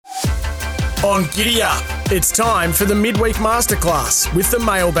On Giddy Up, it's time for the Midweek Masterclass with the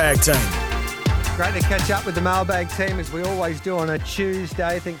Mailbag team. Great to catch up with the Mailbag team as we always do on a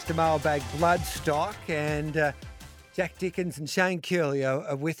Tuesday, thanks to Mailbag Bloodstock. And Jack Dickens and Shane Curley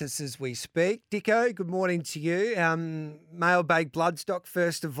are with us as we speak. Dicko, good morning to you. Mailbag Bloodstock,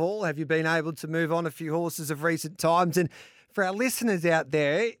 first of all, have you been able to move on a few horses of recent times? And for our listeners out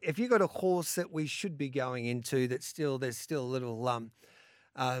there, if you've got a horse that we should be going into there's still a little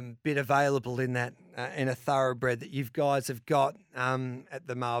bit available in that in a thoroughbred that you guys have got at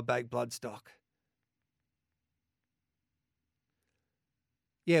the Mailbag Bloodstock.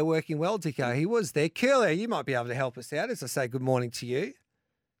 Yeah, working well, Dicko. He was there. Curly, you might be able to help us out as I say good morning to you.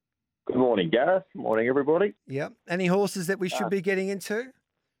 Good morning, Gareth. Morning, everybody. Yep. Any horses that we should be getting into?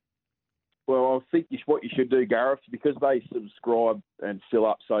 Well, I think what you should do, Gareth, because they subscribe and fill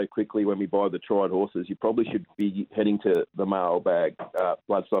up so quickly when we buy the tried horses, you probably should be heading to the Mailbag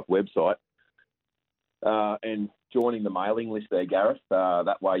Bloodstock website and joining the mailing list there, Gareth.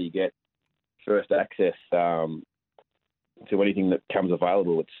 That way you get first access to anything that comes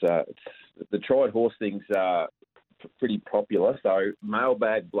available. It's the tried horse things are pretty popular. So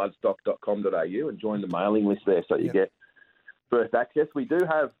mailbagbloodstock.com.au and join the mailing list there so you get first access. We do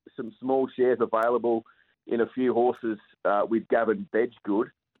have some small shares available in a few horses with Gavin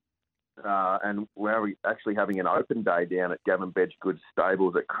Bedgood. And we're actually having an open day down at Gavin Bedgood's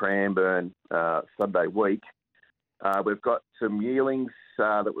stables at Cranbourne Sunday week. We've got some yearlings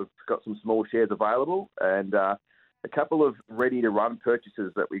that we've got some small shares available and a couple of ready-to-run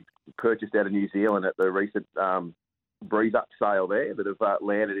purchases that we purchased out of New Zealand at the recent Breeze Up sale there that have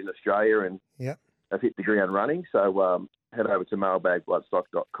landed in Australia and have hit the ground running. So head over to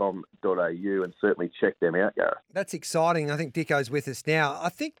mailbagbloodstock.com.au and certainly check them out, Gareth. That's exciting. I think Dicko's with us now. I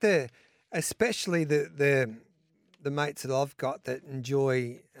think especially the mates that I've got that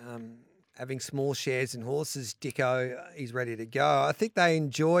enjoy having small shares in horses, Dicko, he's ready to go. I think they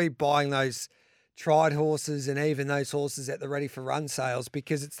enjoy buying those tried horses and even those horses at the ready for run sales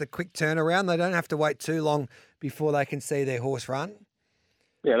because it's the quick turnaround. They don't have to wait too long before they can see their horse run.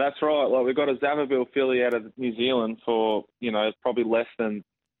 Yeah, that's right. Like we've got a Zavaville filly out of New Zealand for, probably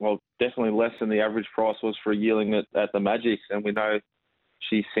definitely less than the average price was for a yearling at the Magics. And we know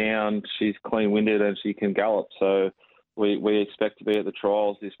she's sound, she's clean-winded and she can gallop. So we expect to be at the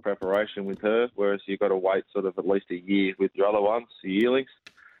trials this preparation with her, whereas you've got to wait sort of at least a year with your other ones, the yearlings.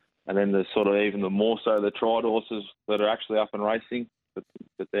 And then there's sort of even the more so the tried horses that are actually up and racing, but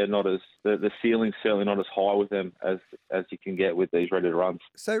they're not as the ceiling's certainly not as high with them as you can get with these ready to runs.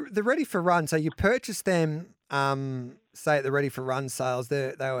 So the ready for run, so you purchased them, say at the ready for run sales.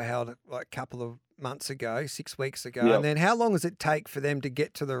 They were held like a couple of months ago, 6 weeks ago. Yep. And then how long does it take for them to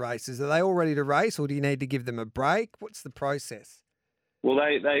get to the races? Are they all ready to race, or do you need to give them a break? What's the process? Well,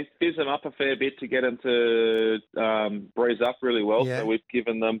 they fizz them up a fair bit to get them to breeze up really well. Yeah. So we've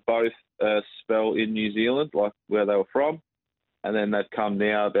given them both a spell in New Zealand, like where they were from. And then they've come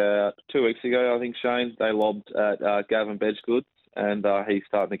now about 2 weeks ago, I think, Shane. They lobbed at Gavin Bedgood, and he's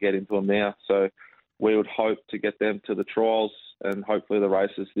starting to get into them now. So we would hope to get them to the trials and hopefully the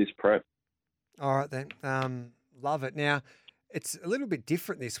races this prep. All right, then. Love it. Now, it's a little bit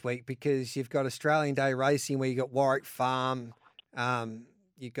different this week because you've got Australian Day Racing where you've got Warwick Farm.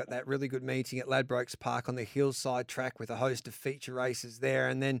 You've got that really good meeting at Ladbrokes Park on the Hillside track with a host of feature races there.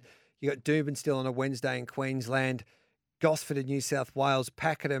 And then you got Doomben still on a Wednesday in Queensland, Gosford in New South Wales,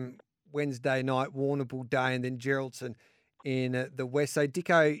 Pakenham Wednesday night, Warrnambool Day, and then Geraldton in the West. So,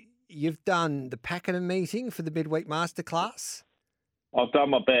 Dicko, you've done the Pakenham meeting for the Midweek Masterclass? I've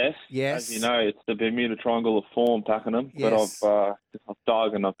done my best. Yes. As you know, it's the Bermuda Triangle of form, Pakenham. Yes. But I've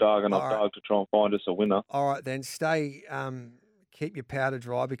dug to try and find us a winner. All right, then stay, keep your powder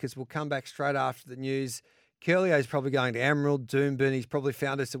dry because we'll come back straight after the news. Curlio's probably going to Emerald, Doomben. He's probably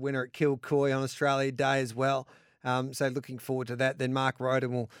found us a winner at Kilcoy on Australia Day as well. So looking forward to that. Then Mark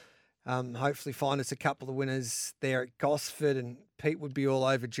Roden will hopefully find us a couple of winners there at Gosford, and Pete would be all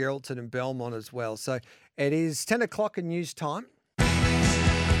over Geraldton and Belmont as well. So it is 10 o'clock in news time.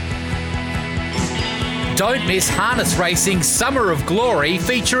 Don't miss Harness Racing Summer of Glory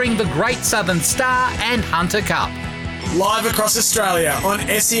featuring the Great Southern Star and Hunter Cup. Live across Australia on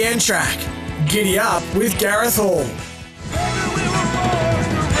SEN Track. Giddy Up with Gareth Hall.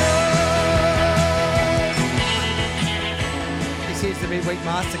 This is the Midweek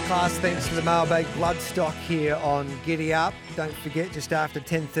Masterclass. Thanks to the Mailbag Bloodstock here on Giddy Up. Don't forget, just after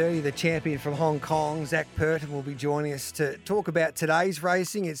 10:30, the champion from Hong Kong, Zach Purton, will be joining us to talk about today's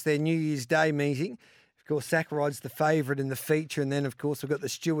racing. It's their New Year's Day meeting. Of course, Zach rides the favourite in the feature, and then, of course, we've got the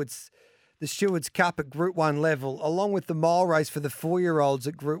stewards the Stewards Cup at Group 1 level, along with the mile race for the 4-year-olds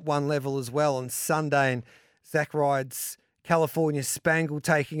at Group 1 level as well on Sunday. And Zach rides California Spangle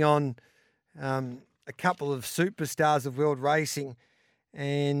taking on a couple of superstars of world racing.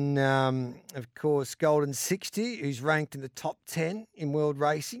 And, of course, Golden 60, who's ranked in the top 10 in world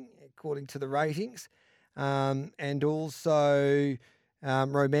racing, according to the ratings. And also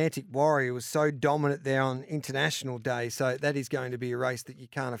Romantic Warrior was so dominant there on International Day. So that is going to be a race that you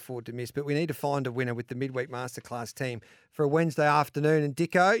can't afford to miss. But we need to find a winner with the Midweek Masterclass team for a Wednesday afternoon. And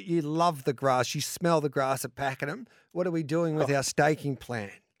Dicko, you love the grass. You smell the grass at Pakenham. What are we doing with our staking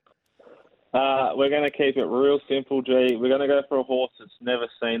plan? We're going to keep it real simple, G. We're going to go for a horse that's never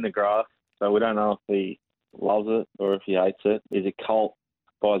seen the grass, so we don't know if he loves it or if he hates it. He's a colt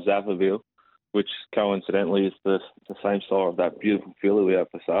by Zavaville, which coincidentally is the same sire of that beautiful filly we have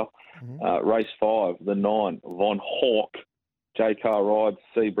for sale. Mm-hmm. Race 5, the 9, Von Hawk. J. Carr rides,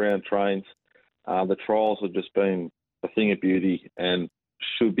 C. Brown trains. The trials have just been a thing of beauty and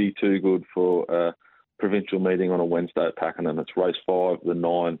should be too good for a provincial meeting on a Wednesday at Pakenham. It's race 5, the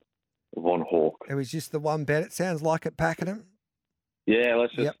 9, Von Hawk. It was just the one bet, it sounds like, at Pakenham. Yeah,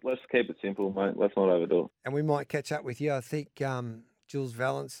 let's keep it simple, mate. Let's not overdo it. And we might catch up with you. I think Jules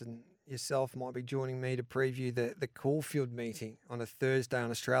Valance and yourself might be joining me to preview the Caulfield meeting on a Thursday on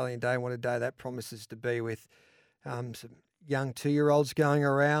Australian Day. What a day that promises to be, with some young 2-year-olds going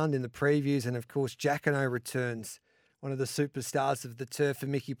around in the previews. And, of course, Jacquino returns, one of the superstars of the turf for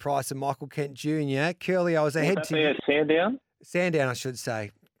Mickey Price and Michael Kent Jr. Curly, I was ahead to you. Sandown? Sandown, I should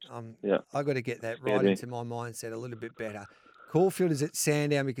say. Yeah. I've got to get that right into my mindset a little bit better. Caulfield is at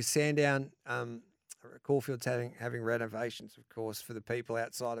Sandown because Sandown, Caulfield's having renovations, of course, for the people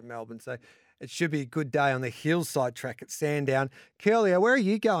outside of Melbourne. So it should be a good day on the hillside track at Sandown. Curlio, where are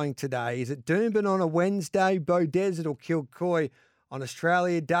you going today? Is it Doomben on a Wednesday, Beaudesert or Kilcoy on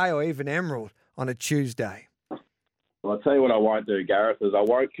Australia Day, or even Emerald on a Tuesday? Well, I'll tell you what I won't do, Gareth, is I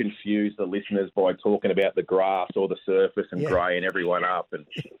won't confuse the listeners by talking about the grass or the surface and greying everyone up and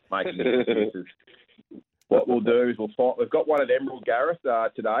making excuses. What we'll do is we've got one at Emerald, Gareth,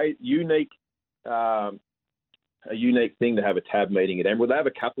 today. A unique thing to have a tab meeting at Emerald. They have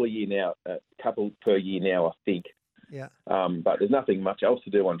a couple per year now, I think. Yeah. But there's nothing much else to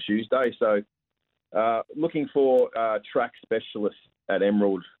do on Tuesday. So looking for track specialists at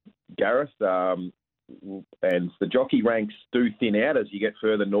Emerald, Gareth. And the jockey ranks do thin out as you get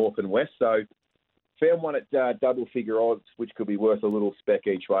further north and west. So found one at double figure odds, which could be worth a little spec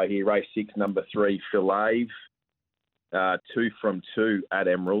each way here. Race 6, number 3, Filave, 2 from 2 at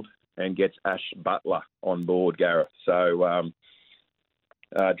Emerald, and gets Ash Butler on board, Gareth. So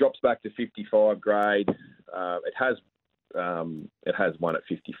drops back to 55 grade. It has won at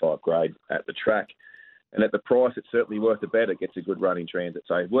 55 grade at the track. And at the price, it's certainly worth a bet. It gets a good run in transit.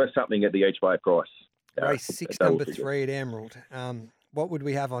 So worth something at the each way price. Race 6, number 3 at Emerald. What would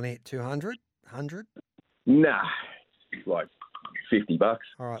we have on it? 200? 100? Nah, like $50.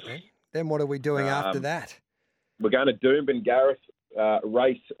 All right, then. Then what are we doing after that? We're going to Doomben, Gareth.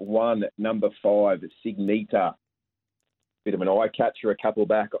 Race 1, number 5, Signita. Bit of an eye catcher, a couple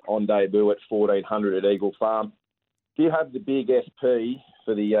back on debut at 1,400 at Eagle Farm. If you have the big SP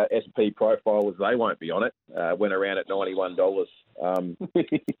for the SP profilers, they won't be on it. Went around at $91.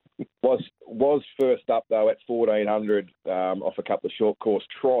 Was first up though at 1,400 off a couple of short course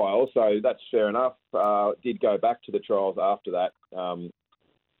trials, so that's fair enough. Did go back to the trials after that.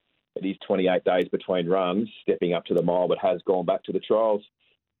 It is 28 days between runs, stepping up to the mile, but has gone back to the trials.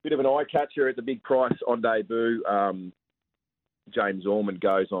 Bit of an eye catcher at the big price on debut. James Ormond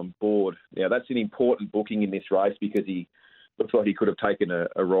goes on board. Now, that's an important booking in this race because he looks like he could have taken a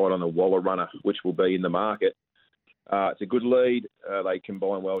ride on the Waller Runner, which will be in the market. It's a good lead. They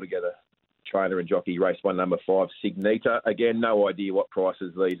combine well together. Trainer and jockey, race 1, number 5, Signita. Again, no idea what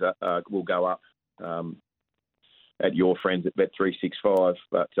prices these will go up at your friends at Bet365,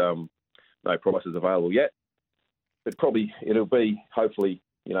 but no prices available yet. But it'll be hopefully,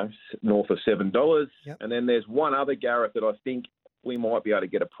 north of $7. Yep. And then there's one other, Gareth, that I think we might be able to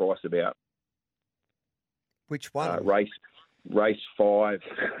get a price about. Which one? Race 5,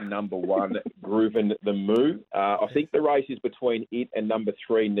 number 1, Grooven the Moo. I think the race is between it and number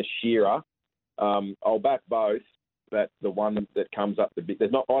 3, Nashira. I'll back both, but the one that comes up I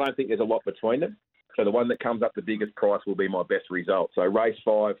don't think there's a lot between them. So the one that comes up the biggest price will be my best result. So race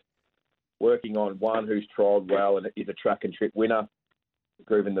 5, working on 1 who's trialled well and is a track and trip winner,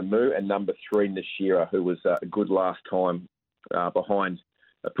 Grooven the Moo, and number 3, Nashira, who was a good last time behind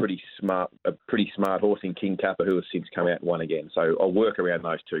a pretty smart horse in King Kappa, who has since come out and won again. So I'll work around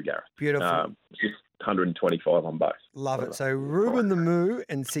those two, Gareth. Beautiful. 125 on both. Love it. So Ruben the Moo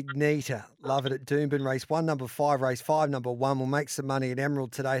and Signita. Love it at Doomben. Race 1, number 5. Race 5, number 1. We'll make some money at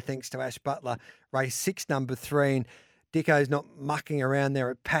Emerald today thanks to Ash Butler. Race 6, number 3. And Dicko's not mucking around there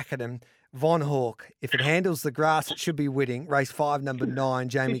at Pakenham. Von Hawk, if it handles the grass, it should be winning. Race 5, number 9,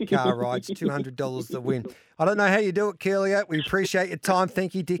 Jamie Carr rides, $200 the win. I don't know how you do it, Keelia. We appreciate your time.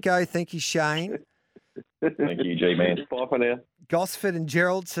 Thank you, Dicko. Thank you, Shane. Thank you, G-Man. Bye for now. Gosford and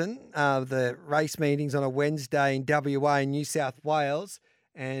Geraldton, the race meetings on a Wednesday in WA and New South Wales.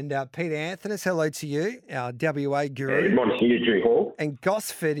 And Peter Anthony, hello to you, our WA guru. Good morning to you, Drew Hall. And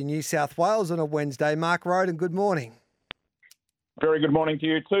Gosford in New South Wales on a Wednesday. Mark Roden, good morning. Very good morning to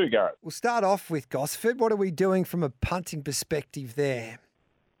you too, Garrett. We'll start off with Gosford. What are we doing from a punting perspective there?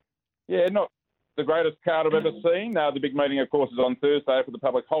 Yeah, not the greatest card I've ever seen. The big meeting, of course, is on Thursday for the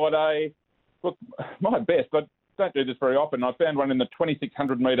public holiday. Look, my best, I don't do this very often. I found one in the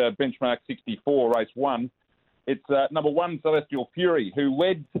 2,600-metre benchmark 64, race 1. It's number 1, Celestial Fury, who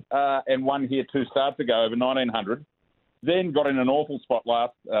led and won here 2 starts ago over 1,900. Then got in an awful spot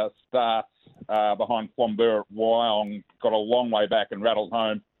last start behind Flambeau at Wyong, got a long way back and rattled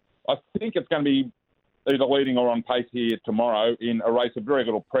home. I think it's going to be either leading or on pace here tomorrow in a race of very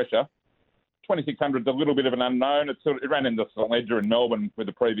little pressure. 2,600 is a little bit of an unknown. It ran into St Ledger in Melbourne with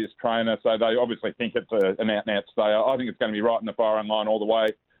the previous trainer, so they obviously think it's an out-and-out stayer. I think it's going to be right in the firing line all the way.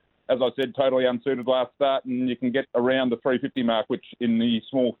 As I said, totally unsuited last start, and you can get around the 350 mark, which in the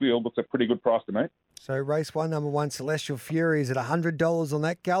small field looks a pretty good price to me. So race 1, number 1, Celestial Fury, is it $100 on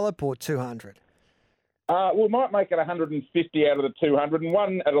that gallop or $200? We might make it 150 out of the 200, and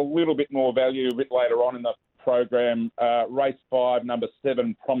one at a little bit more value a bit later on in the program. Race 5, number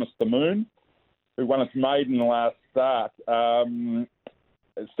 7, Promise the Moon, who won its maiden last start,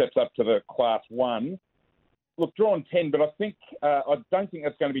 steps up to the Class 1. Look, drawn 10, but I don't think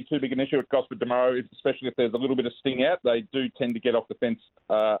that's going to be too big an issue at Gosford tomorrow, especially if there's a little bit of sting out. They do tend to get off the fence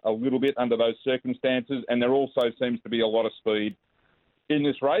a little bit under those circumstances, and there also seems to be a lot of speed in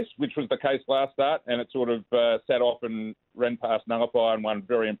this race, which was the case last start, and it sort of sat off and ran past Nullify and won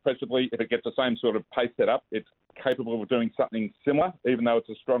very impressively. If it gets the same sort of pace set up, it's capable of doing something similar, even though it's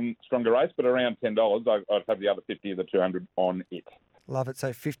a stronger race, but around $10, I'd have the other 50 of the 200 on it. Love it. So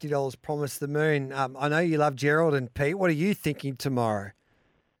 $50, Promise the Moon. I know you love Gerald and Pete. What are you thinking tomorrow?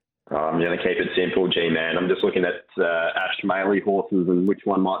 I'm going to keep it simple, G-Man. I'm just looking at Ash Maley horses and which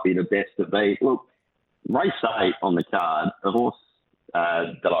one might be the best to beat. Look, race 8 on the card, the horse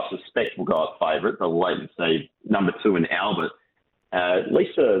that I suspect will go at favourite, but we'll wait and see, number 2 in Albert.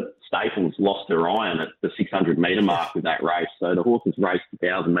 Lisa Staples lost her iron at the 600-metre mark with that race. So the horse has raced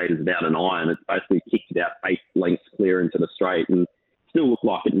 1,000 metres without an iron. It's basically kicked about 8 lengths clear into the straight and still looked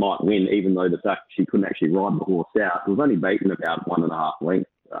like it might win, even though the fact she couldn't actually ride the horse out. It was only beaten about 1.5 lengths.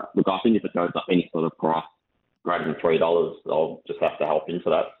 Look, I think if it goes up any sort of price greater than $3, I'll just have to help into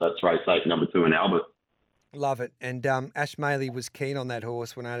that. So that's race 8, number 2 in Albert. Love it. And Ash Maley was keen on that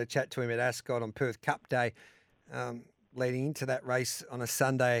horse when I had a chat to him at Ascot on Perth Cup Day, leading into that race on a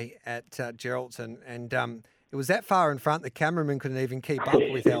Sunday at Geraldton. And it was that far in front, the cameraman couldn't even keep up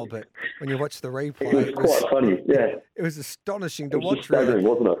with Albert when you watch the replay. It was quite funny, yeah. It was astonishing to watch, really.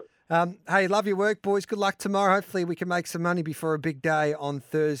 Wasn't it? Hey, love your work, boys. Good luck tomorrow. Hopefully we can make some money before a big day on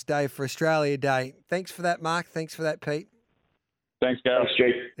Thursday for Australia Day. Thanks for that, Mark. Thanks for that, Pete. Thanks, Gareth. Thanks,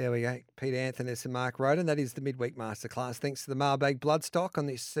 Chief. There we go. Peter Anthony and Mark Roden. That is the midweek masterclass. Thanks to the Mailbag Bloodstock on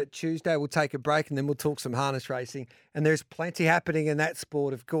this Tuesday. We'll take a break and then we'll talk some harness racing. And there's plenty happening in that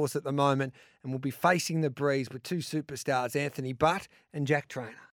sport, of course, at the moment. And we'll be facing the breeze with 2 superstars, Anthony Butt and Jack Trainer.